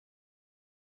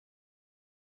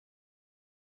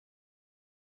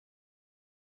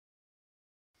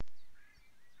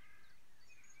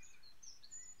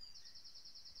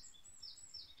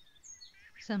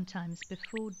Sometimes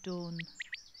before dawn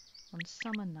on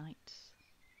summer nights,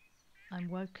 I'm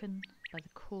woken by the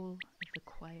call of the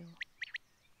quail.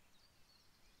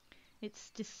 Its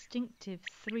distinctive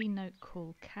three-note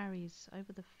call carries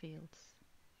over the fields,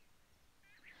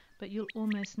 but you'll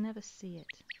almost never see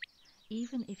it,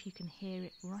 even if you can hear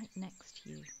it right next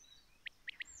to you.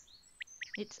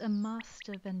 It's a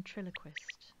master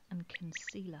ventriloquist and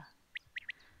concealer,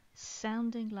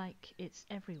 sounding like it's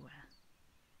everywhere,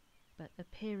 but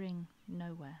appearing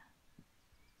nowhere.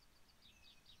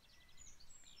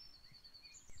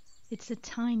 It's a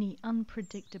tiny,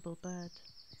 unpredictable bird,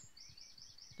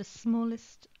 the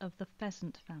smallest of the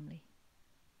pheasant family,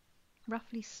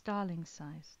 roughly starling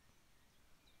sized.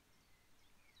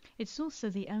 It's also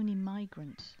the only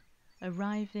migrant,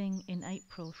 arriving in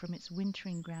April from its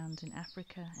wintering grounds in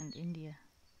Africa and India,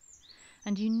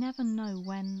 and you never know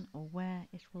when or where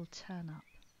it will turn up.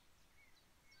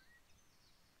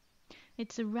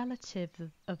 It's a relative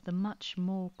of the much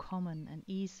more common and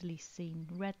easily seen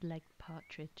red-legged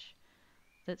partridge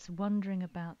that's wandering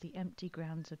about the empty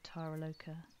grounds of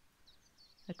Taraloka,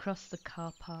 across the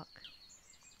car park,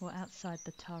 or outside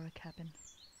the Tara cabin.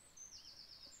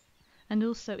 And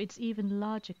also its even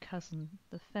larger cousin,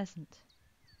 the pheasant,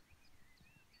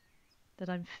 that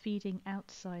I'm feeding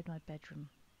outside my bedroom.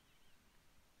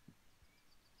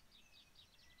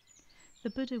 The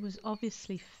Buddha was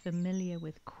obviously familiar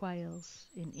with quails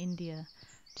in India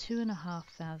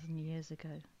 2,500 years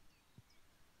ago.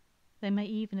 They may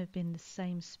even have been the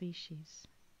same species.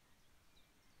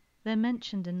 They're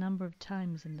mentioned a number of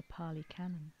times in the Pali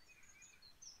Canon.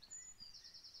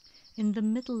 In the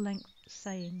middle-length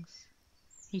sayings,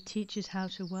 he teaches how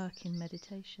to work in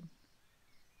meditation.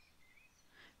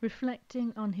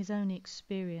 Reflecting on his own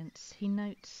experience, he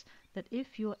notes that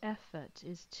if your effort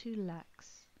is too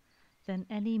lax, then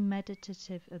any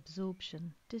meditative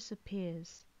absorption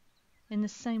disappears in the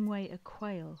same way a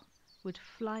quail would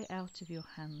fly out of your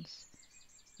hands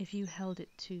if you held it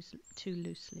too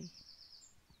loosely.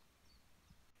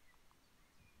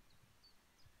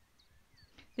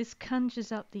 This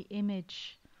conjures up the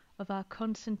image of our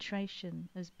concentration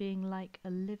as being like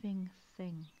a living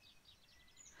thing.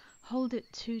 Hold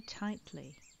it too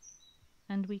tightly,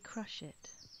 and we crush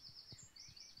it.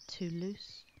 Too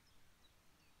loose,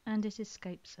 and it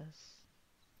escapes us.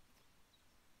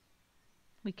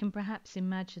 We can perhaps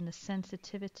imagine the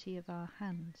sensitivity of our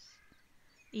hands,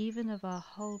 even of our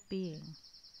whole being,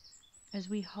 as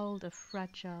we hold a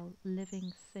fragile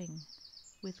living thing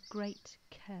with great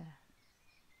care.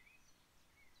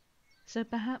 So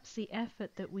perhaps the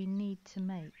effort that we need to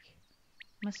make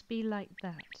must be like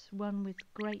that, one with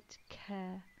great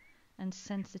care and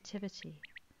sensitivity,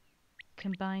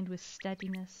 combined with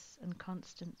steadiness and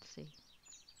constancy.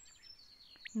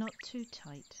 Not too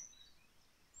tight,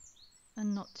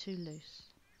 and not too loose.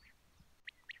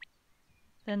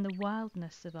 Then the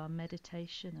wildness of our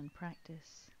meditation and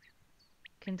practice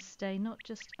can stay not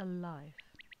just alive,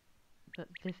 but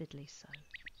vividly so.